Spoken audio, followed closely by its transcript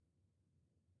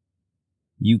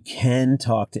You can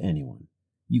talk to anyone.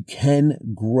 You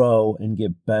can grow and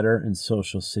get better in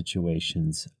social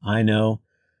situations. I know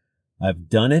I've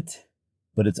done it,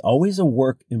 but it's always a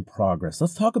work in progress.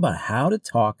 Let's talk about how to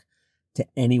talk to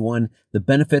anyone, the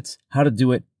benefits, how to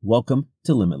do it. Welcome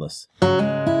to Limitless.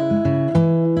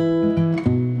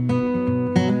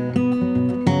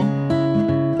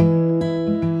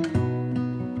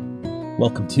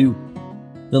 Welcome to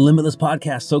the Limitless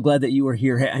Podcast. So glad that you are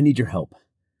here. Hey, I need your help.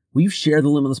 Will you share the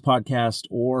Limitless Podcast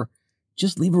or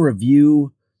just leave a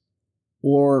review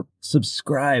or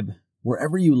subscribe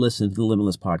wherever you listen to the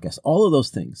Limitless Podcast? All of those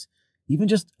things, even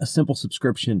just a simple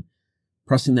subscription,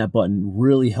 pressing that button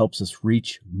really helps us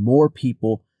reach more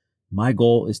people. My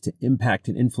goal is to impact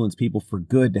and influence people for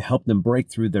good, to help them break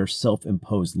through their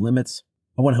self-imposed limits.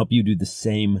 I want to help you do the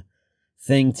same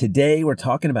thing. Today, we're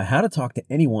talking about how to talk to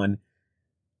anyone,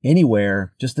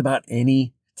 anywhere, just about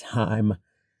any time.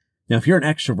 Now, if you're an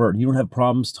extrovert and you don't have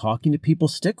problems talking to people,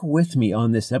 stick with me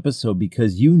on this episode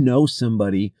because you know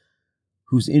somebody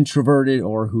who's introverted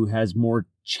or who has more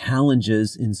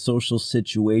challenges in social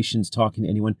situations talking to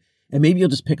anyone. And maybe you'll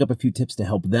just pick up a few tips to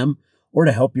help them or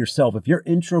to help yourself. If you're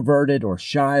introverted or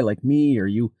shy like me, or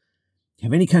you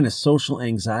have any kind of social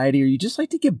anxiety, or you just like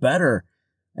to get better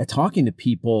at talking to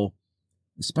people,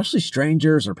 especially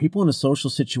strangers or people in a social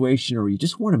situation, or you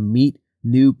just want to meet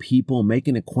new people, make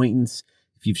an acquaintance.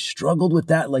 If you've struggled with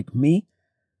that like me,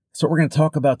 that's what we're going to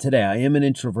talk about today. I am an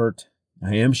introvert.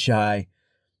 I am shy.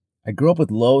 I grew up with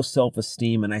low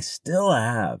self-esteem, and I still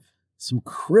have some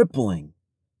crippling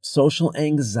social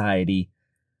anxiety,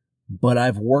 but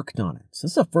I've worked on it. So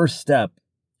this is the first step,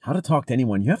 how to talk to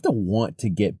anyone. You have to want to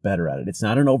get better at it. It's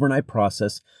not an overnight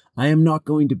process. I am not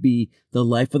going to be the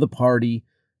life of the party,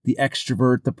 the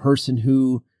extrovert, the person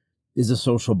who is a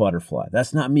social butterfly.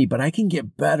 That's not me, but I can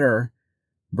get better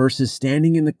versus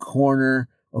standing in the corner,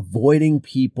 avoiding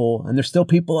people. And there's still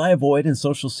people I avoid in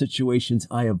social situations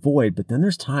I avoid. But then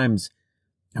there's times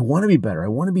I want to be better. I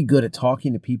want to be good at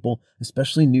talking to people,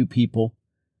 especially new people.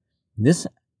 And this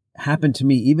happened to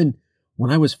me even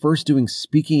when I was first doing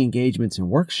speaking engagements and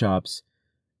workshops.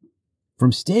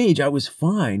 From stage, I was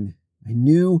fine. I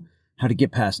knew how to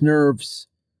get past nerves.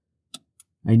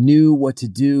 I knew what to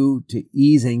do to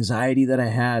ease anxiety that I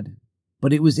had.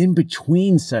 But it was in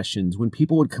between sessions when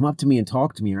people would come up to me and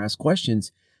talk to me or ask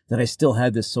questions that I still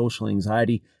had this social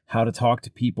anxiety, how to talk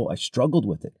to people. I struggled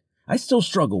with it. I still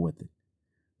struggle with it.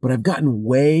 But I've gotten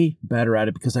way better at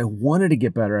it because I wanted to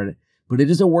get better at it. But it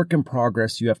is a work in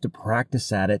progress. You have to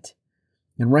practice at it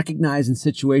and recognize in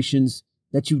situations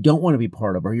that you don't want to be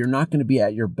part of or you're not going to be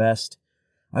at your best.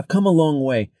 I've come a long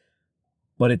way,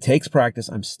 but it takes practice.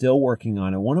 I'm still working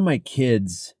on it. One of my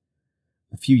kids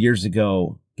a few years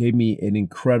ago gave me an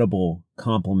incredible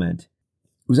compliment.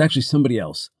 It was actually somebody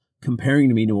else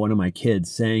comparing me to one of my kids,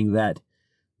 saying that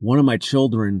one of my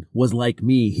children was like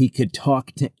me. He could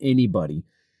talk to anybody.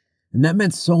 And that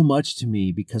meant so much to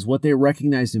me because what they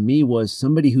recognized in me was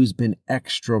somebody who's been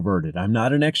extroverted. I'm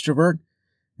not an extrovert.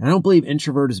 And I don't believe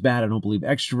introvert is bad. I don't believe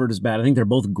extrovert is bad. I think they're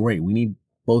both great. We need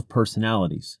both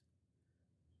personalities.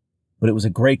 But it was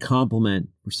a great compliment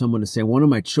for someone to say one of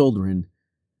my children,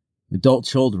 adult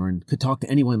children, could talk to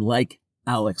anyone like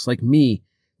Alex, like me,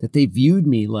 that they viewed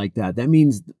me like that. That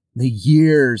means the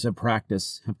years of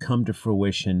practice have come to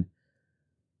fruition.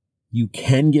 You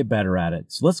can get better at it.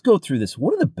 So let's go through this.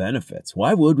 What are the benefits?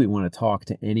 Why would we want to talk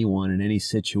to anyone in any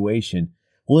situation?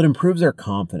 Well, it improves our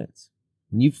confidence.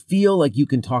 When you feel like you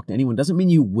can talk to anyone, doesn't mean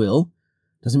you will,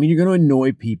 doesn't mean you're going to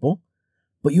annoy people,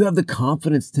 but you have the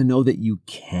confidence to know that you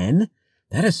can.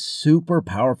 That is super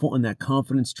powerful, and that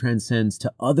confidence transcends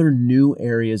to other new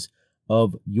areas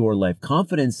of your life.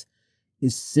 Confidence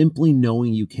is simply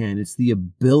knowing you can. It's the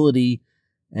ability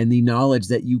and the knowledge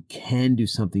that you can do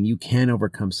something. You can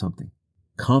overcome something.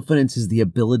 Confidence is the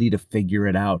ability to figure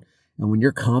it out. And when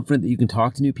you're confident that you can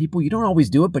talk to new people, you don't always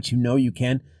do it, but you know you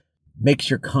can, makes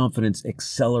your confidence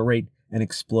accelerate and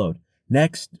explode.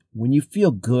 Next, when you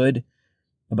feel good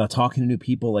about talking to new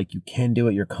people, like you can do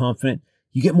it, you're confident,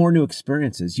 you get more new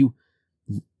experiences. You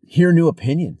hear new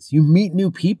opinions. You meet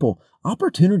new people.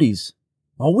 Opportunities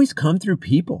always come through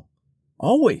people.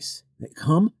 Always. They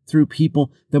come through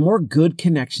people. The more good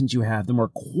connections you have, the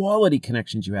more quality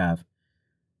connections you have,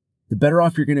 the better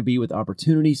off you're going to be with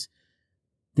opportunities.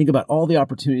 Think about all the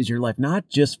opportunities in your life, not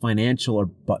just financial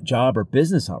or job or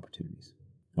business opportunities.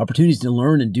 Opportunities to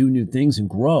learn and do new things and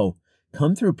grow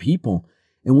come through people.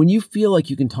 And when you feel like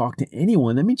you can talk to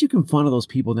anyone, that means you can funnel those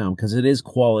people down because it is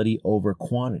quality over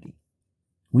quantity.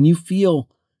 When you feel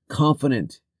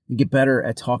confident and get better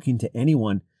at talking to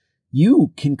anyone,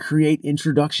 You can create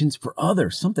introductions for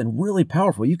others, something really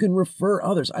powerful. You can refer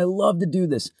others. I love to do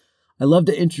this. I love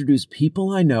to introduce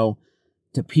people I know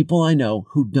to people I know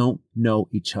who don't know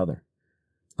each other.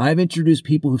 I've introduced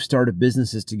people who've started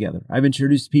businesses together. I've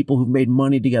introduced people who've made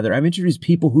money together. I've introduced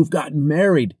people who've gotten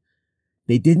married.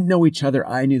 They didn't know each other.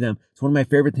 I knew them. It's one of my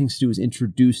favorite things to do is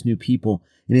introduce new people.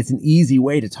 And it's an easy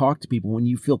way to talk to people. When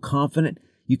you feel confident,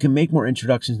 you can make more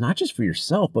introductions, not just for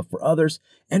yourself, but for others,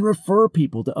 and refer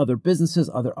people to other businesses,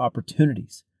 other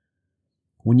opportunities.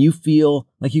 When you feel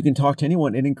like you can talk to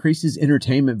anyone, it increases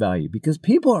entertainment value because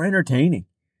people are entertaining.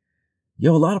 A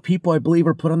lot of people I believe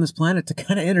are put on this planet to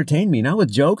kind of entertain me, not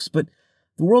with jokes, but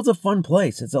the world's a fun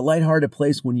place. It's a lighthearted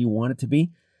place when you want it to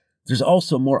be. There's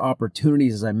also more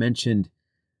opportunities, as I mentioned,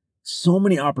 so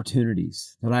many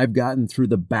opportunities that I've gotten through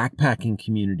the backpacking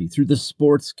community, through the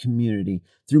sports community,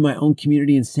 through my own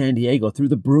community in San Diego, through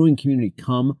the brewing community,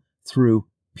 come through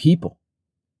people.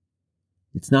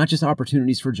 It's not just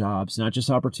opportunities for jobs, not just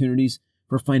opportunities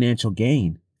for financial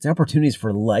gain. It's opportunities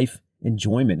for life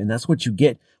enjoyment. And that's what you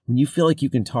get when you feel like you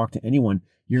can talk to anyone.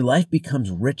 Your life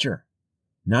becomes richer,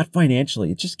 not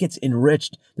financially. It just gets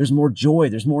enriched. There's more joy.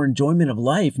 There's more enjoyment of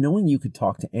life knowing you could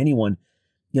talk to anyone.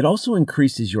 It also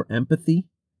increases your empathy,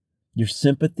 your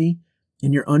sympathy,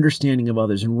 and your understanding of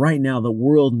others. And right now, the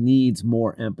world needs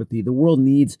more empathy. The world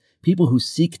needs people who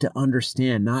seek to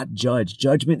understand, not judge.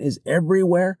 Judgment is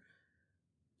everywhere.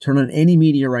 Turn on any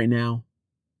media right now.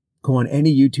 Go on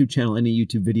any YouTube channel, any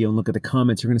YouTube video, and look at the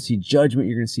comments. You're going to see judgment.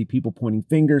 You're going to see people pointing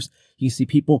fingers. You see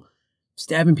people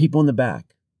stabbing people in the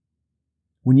back.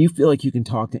 When you feel like you can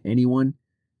talk to anyone,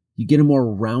 you get a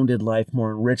more rounded life,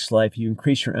 more enriched life. You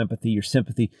increase your empathy, your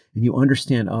sympathy, and you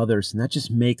understand others. And that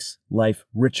just makes life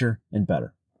richer and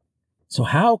better. So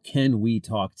how can we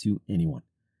talk to anyone?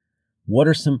 What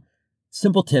are some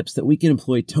simple tips that we can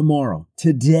employ tomorrow,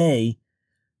 today,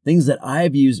 things that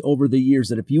I've used over the years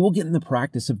that if you will get in the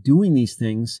practice of doing these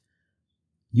things,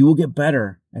 you will get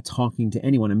better at talking to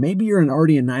anyone. And maybe you're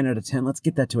already a 9 out of 10. Let's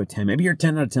get that to a 10. Maybe you're a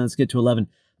 10 out of 10. Let's get to 11.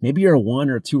 Maybe you're a 1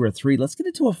 or a 2 or a 3. Let's get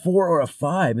it to a 4 or a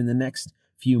 5 in the next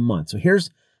few months. So here's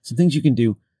some things you can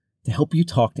do to help you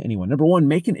talk to anyone. Number 1,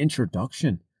 make an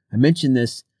introduction. I mentioned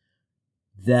this,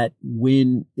 that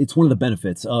when it's one of the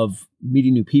benefits of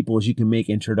meeting new people is you can make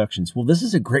introductions. Well, this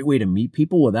is a great way to meet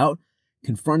people without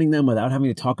confronting them, without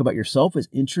having to talk about yourself, is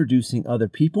introducing other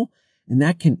people. And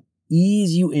that can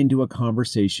ease you into a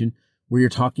conversation where you're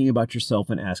talking about yourself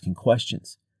and asking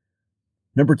questions.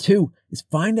 Number 2 is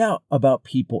find out about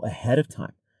people ahead of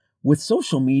time. With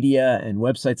social media and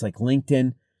websites like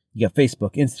LinkedIn, you got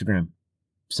Facebook, Instagram,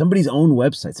 somebody's own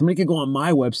website. Somebody could go on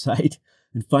my website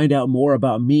and find out more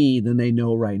about me than they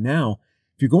know right now.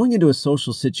 If you're going into a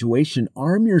social situation,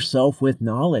 arm yourself with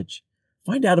knowledge.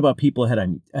 Find out about people ahead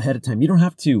of time. You don't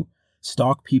have to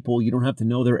stalk people. You don't have to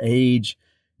know their age.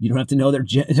 You don't have to know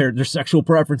their sexual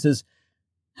preferences.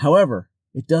 However,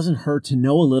 it doesn't hurt to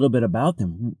know a little bit about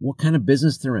them. What kind of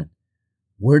business they're in.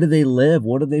 Where do they live?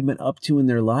 What have they been up to in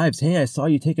their lives? Hey, I saw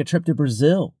you take a trip to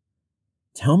Brazil.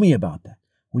 Tell me about that.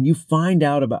 When you find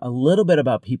out about a little bit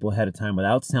about people ahead of time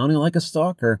without sounding like a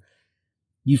stalker,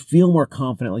 you feel more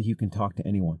confident like you can talk to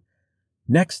anyone.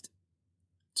 Next,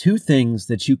 2 things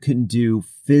that you can do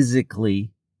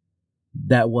physically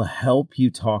that will help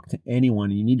you talk to anyone.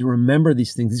 You need to remember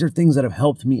these things. These are things that have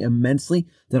helped me immensely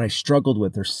that I struggled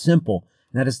with. They're simple.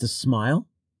 And that is to smile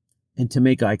and to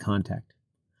make eye contact.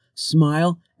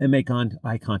 Smile and make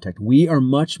eye contact. We are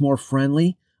much more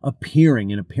friendly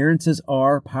appearing, and appearances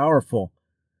are powerful.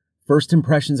 First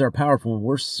impressions are powerful. When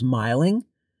we're smiling,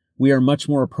 we are much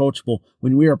more approachable.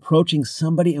 When we are approaching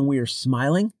somebody and we are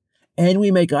smiling and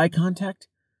we make eye contact,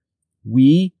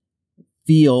 we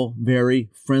feel very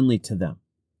friendly to them.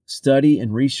 Studies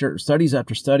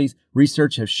after studies,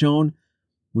 research has shown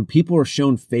when people are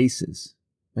shown faces,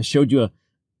 I showed you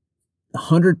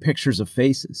 100 pictures of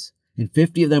faces, and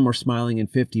 50 of them were smiling and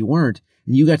 50 weren't,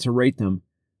 and you got to rate them.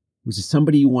 Was it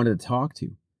somebody you wanted to talk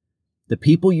to? The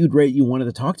people you'd rate you wanted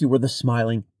to talk to were the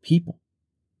smiling people.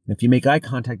 And if you make eye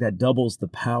contact, that doubles the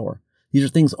power. These are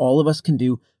things all of us can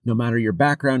do, no matter your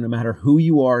background, no matter who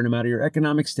you are, no matter your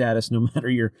economic status, no matter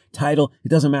your title, it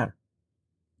doesn't matter.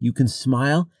 You can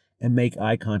smile and make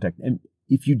eye contact. And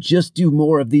if you just do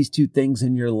more of these 2 things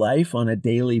in your life on a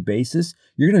daily basis,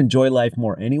 you're going to enjoy life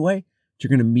more anyway, but you're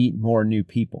going to meet more new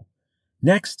people.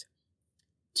 Next,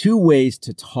 2 ways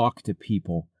to talk to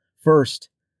people. First,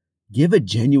 give a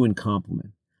genuine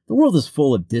compliment. The world is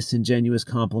full of disingenuous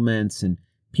compliments and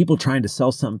people trying to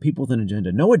sell something, people with an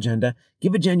agenda. No agenda.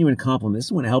 Give a genuine compliment. This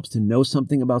is when it helps to know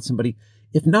something about somebody.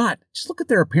 If not, just look at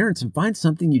their appearance and find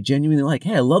something you genuinely like.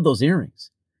 Hey, I love those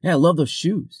earrings. Hey, I love those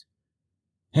shoes.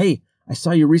 Hey, I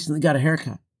saw you recently got a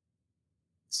haircut.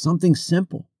 Something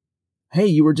simple. Hey,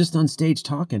 you were just on stage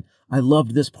talking. I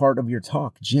loved this part of your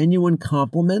talk. Genuine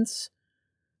compliments.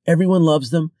 Everyone loves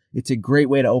them. It's a great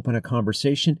way to open a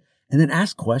conversation. And then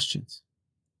ask questions.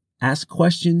 Ask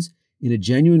questions in a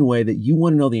genuine way that you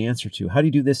want to know the answer to. How do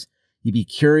you do this? You be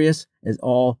curious as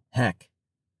all heck.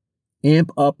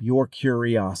 Amp up your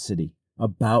curiosity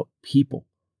about people.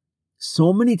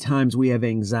 So many times we have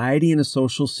anxiety in a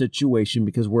social situation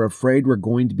because we're afraid we're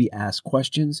going to be asked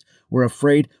questions. We're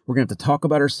afraid we're going to have to talk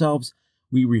about ourselves.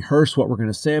 We rehearse what we're going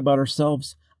to say about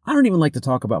ourselves. I don't even like to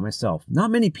talk about myself.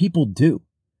 Not many people do.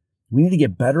 We need to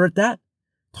get better at that,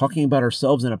 talking about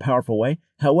ourselves in a powerful way.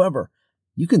 However,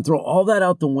 you can throw all that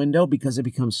out the window because it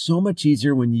becomes so much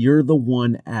easier when you're the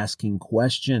one asking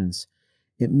questions.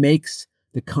 It makes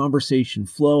the conversation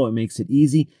flow. It makes it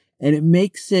easy. And it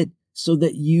makes it so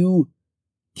that you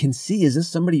can see, is this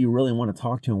somebody you really want to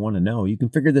talk to and want to know? You can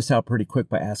figure this out pretty quick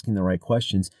by asking the right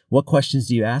questions. What questions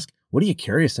do you ask? What are you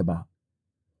curious about?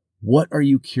 What are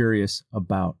you curious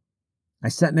about? I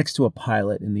sat next to a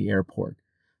pilot in the airport.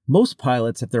 Most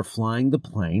pilots, if they're flying the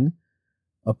plane,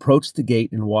 approach the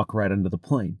gate and walk right under the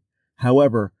plane.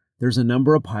 However, there's a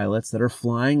number of pilots that are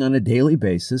flying on a daily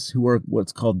basis who are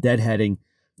what's called deadheading.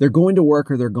 They're going to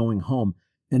work or they're going home,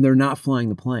 and they're not flying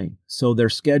the plane. So their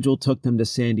schedule took them to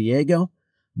San Diego,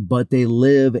 but they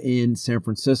live in San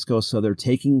Francisco, so they're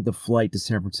taking the flight to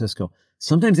San Francisco.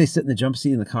 Sometimes they sit in the jump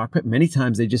seat in the cockpit. Many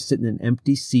times they just sit in an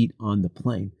empty seat on the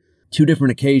plane. 2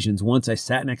 different occasions. Once I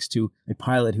sat next to a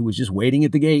pilot who was just waiting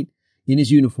at the gate in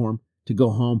his uniform to go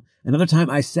home. Another time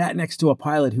I sat next to a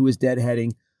pilot who was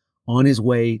deadheading on his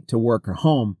way to work or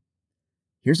home.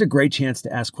 Here's a great chance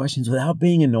to ask questions without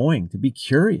being annoying, to be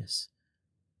curious.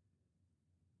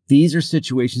 These are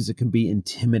situations that can be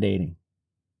intimidating.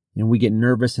 And we get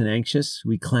nervous and anxious.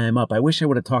 We clam up. I wish I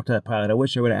would have talked to that pilot. I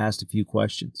wish I would have asked a few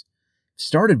questions.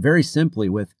 Started very simply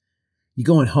with, you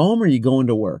going home or you going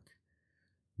to work?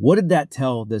 What did that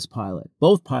tell this pilot?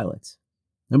 Both pilots.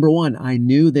 Number 1, I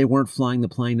knew they weren't flying the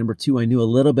plane. Number 2, I knew a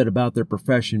little bit about their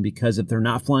profession because if they're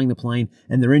not flying the plane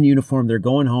and they're in uniform, they're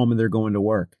going home and they're going to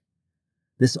work.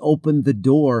 This opened the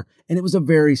door, and it was a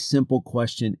very simple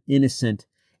question, innocent.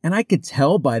 And I could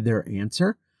tell by their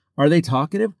answer, are they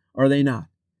talkative? Or are they not?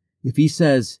 If he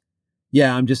says,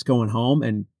 yeah, I'm just going home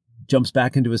and jumps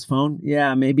back into his phone,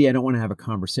 yeah, maybe I don't want to have a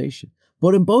conversation.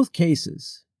 But in both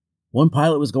cases, one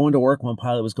pilot was going to work, one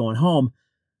pilot was going home.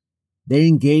 They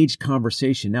engaged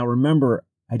conversation. Now remember,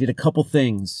 I did a couple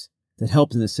things that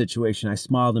helped in this situation. I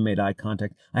smiled and made eye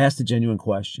contact. I asked a genuine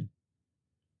question.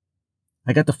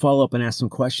 I got to follow up and ask some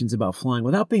questions about flying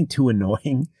without being too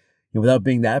annoying, without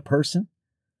being that person.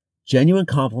 Genuine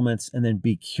compliments, and then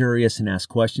be curious and ask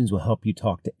questions will help you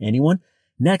talk to anyone.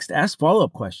 Next, ask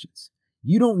follow-up questions.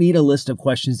 You don't need a list of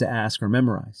questions to ask or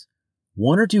memorize.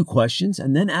 1 or 2 questions,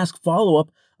 and then ask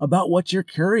follow-up about what you're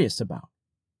curious about.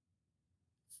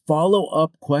 Follow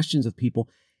up questions with people.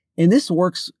 And this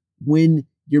works when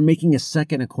you're making a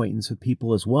second acquaintance with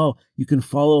people as well. You can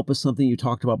follow up with something you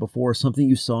talked about before, something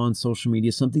you saw on social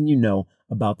media, something you know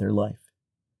about their life.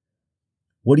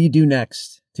 What do you do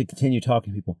next to continue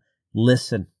talking to people?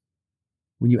 Listen.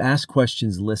 When you ask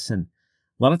questions, listen.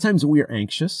 A lot of times we are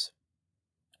anxious,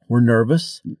 we're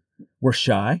nervous, we're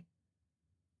shy.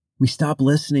 We stop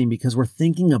listening because we're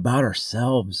thinking about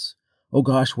ourselves. Oh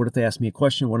gosh, what if they ask me a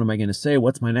question? What am I going to say?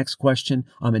 What's my next question?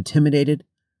 I'm intimidated.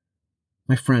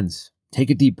 My friends, take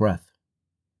a deep breath.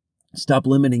 Stop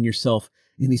limiting yourself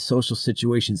in these social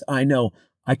situations. I know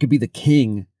I could be the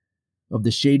king of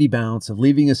the shady bounce, of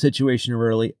leaving a situation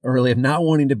early, of not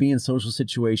wanting to be in social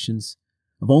situations,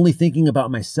 of only thinking about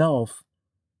myself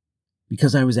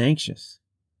because I was anxious.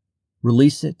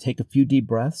 Release it, take a few deep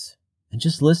breaths, and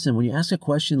just listen. When you ask a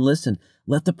question, listen.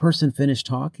 Let the person finish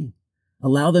talking.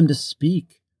 Allow them to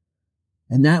speak.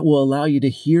 And that will allow you to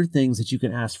hear things that you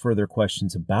can ask further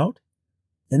questions about.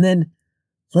 And then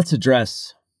let's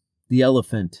address the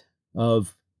elephant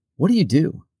of what do you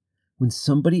do when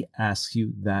somebody asks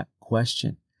you that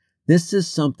question? This is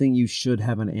something you should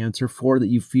have an answer for that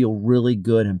you feel really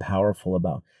good and powerful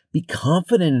about. Be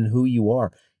confident in who you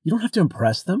are. You don't have to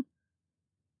impress them.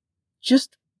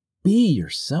 Just be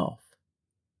yourself.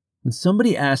 When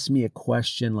somebody asks me a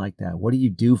question like that, what do you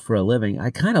do for a living?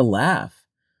 I kind of laugh,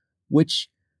 which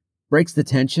breaks the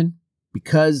tension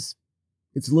because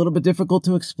it's a little bit difficult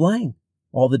to explain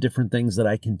all the different things that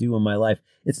I can do in my life.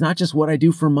 It's not just what I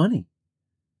do for money,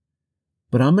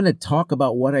 but I'm going to talk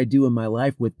about what I do in my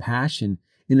life with passion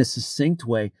in a succinct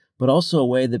way, but also a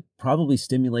way that probably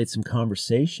stimulates some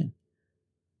conversation.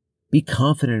 Be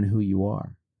confident in who you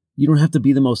are. You don't have to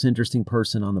be the most interesting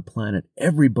person on the planet.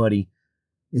 Everybody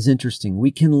is interesting.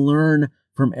 We can learn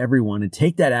from everyone and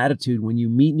take that attitude when you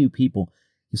meet new people.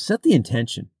 You set the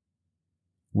intention.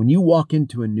 When you walk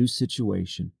into a new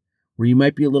situation where you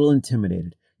might be a little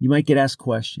intimidated, you might get asked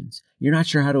questions, you're not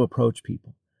sure how to approach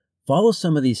people. Follow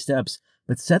some of these steps,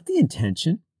 but set the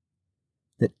intention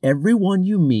that everyone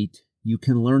you meet, you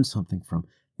can learn something from.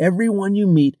 Everyone you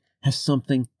meet has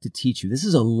something to teach you. This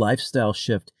is a lifestyle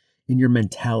shift in your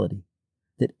mentality,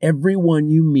 that everyone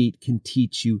you meet can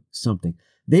teach you something.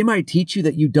 They might teach you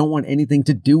that you don't want anything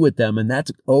to do with them, and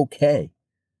that's okay.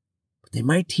 But they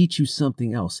might teach you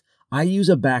something else. I use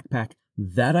a backpack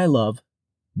that I love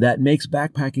that makes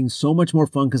backpacking so much more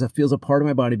fun because it feels a part of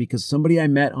my body, because somebody I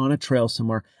met on a trail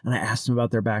somewhere and I asked them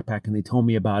about their backpack and they told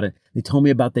me about it. They told me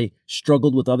about they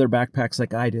struggled with other backpacks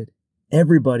like I did.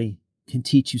 Everybody can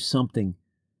teach you something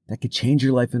that could change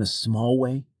your life in a small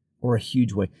way or a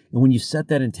huge way. And when you set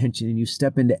that intention and you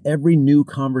step into every new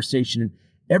conversation and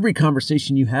every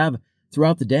conversation you have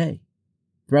throughout the day,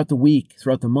 throughout the week,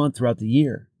 throughout the month, throughout the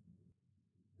year,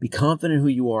 be confident in who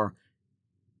you are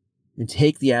and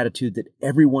take the attitude that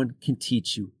everyone can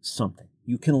teach you something.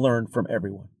 You can learn from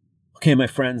everyone. Okay, my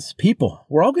friends, people,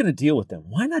 we're all going to deal with them.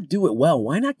 Why not do it well?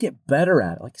 Why not get better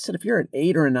at it? Like I said, if you're an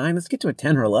 8 or a 9, let's get to a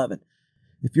 10 or 11.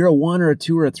 If you're a 1 or a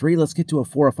 2 or a 3, let's get to a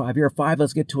 4 or 5. If you're a 5,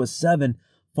 let's get to a 7.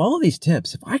 Follow these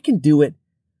tips. If I can do it,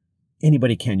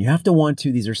 anybody can. You have to want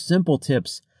to. These are simple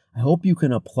tips. I hope you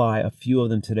can apply a few of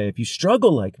them today. If you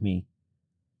struggle like me,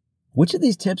 which of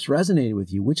these tips resonated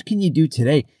with you? Which can you do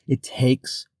today? It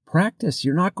takes practice.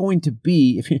 You're not going to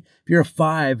be, if you're a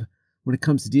 5 when it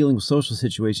comes to dealing with social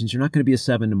situations, you're not going to be a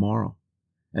 7 tomorrow.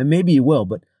 And maybe you will,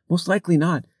 but most likely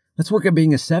not. Let's work at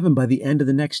being a 7 by the end of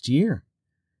the next year.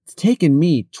 It's taken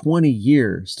me 20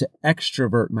 years to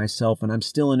extrovert myself, and I'm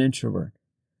still an introvert.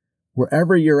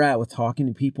 Wherever you're at with talking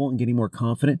to people and getting more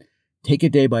confident, take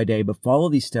it day by day, but follow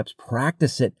these steps,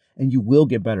 practice it, and you will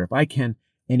get better. If I can,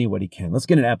 anybody can. Let's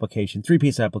get an application,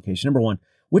 3-piece application. Number 1,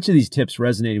 which of these tips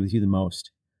resonated with you the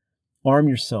most? Arm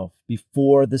yourself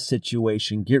before the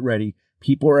situation. Get ready.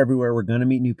 People are everywhere. We're going to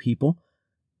meet new people.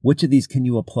 Which of these can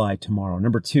you apply tomorrow?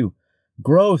 Number 2,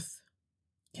 growth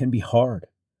can be hard.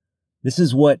 This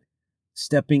is what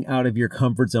stepping out of your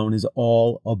comfort zone is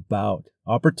all about.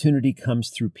 Opportunity comes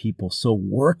through people, so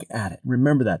work at it.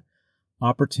 Remember that.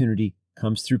 Opportunity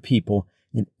comes through people,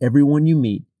 and everyone you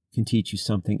meet can teach you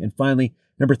something. And finally,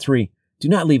 number 3, do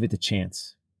not leave it to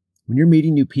chance. When you're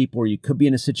meeting new people, or you could be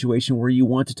in a situation where you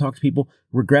want to talk to people,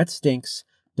 regret stinks.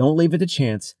 Don't leave it to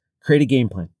chance. Create a game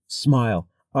plan. Smile,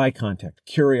 eye contact,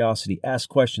 curiosity, ask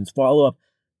questions, follow up.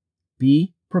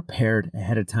 Be prepared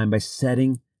ahead of time by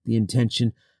setting the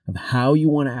intention of how you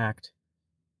want to act,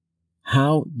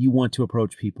 how you want to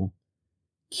approach people.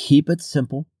 Keep it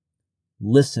simple.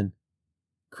 Listen.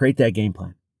 Create that game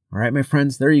plan. All right, my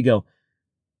friends, there you go.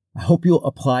 I hope you'll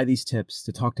apply these tips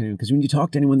to talk to anyone, because when you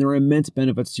talk to anyone, there are immense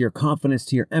benefits to your confidence,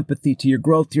 to your empathy, to your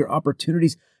growth, to your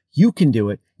opportunities. You can do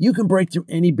it. You can break through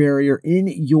any barrier in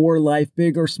your life,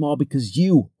 big or small, because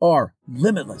you are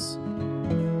limitless.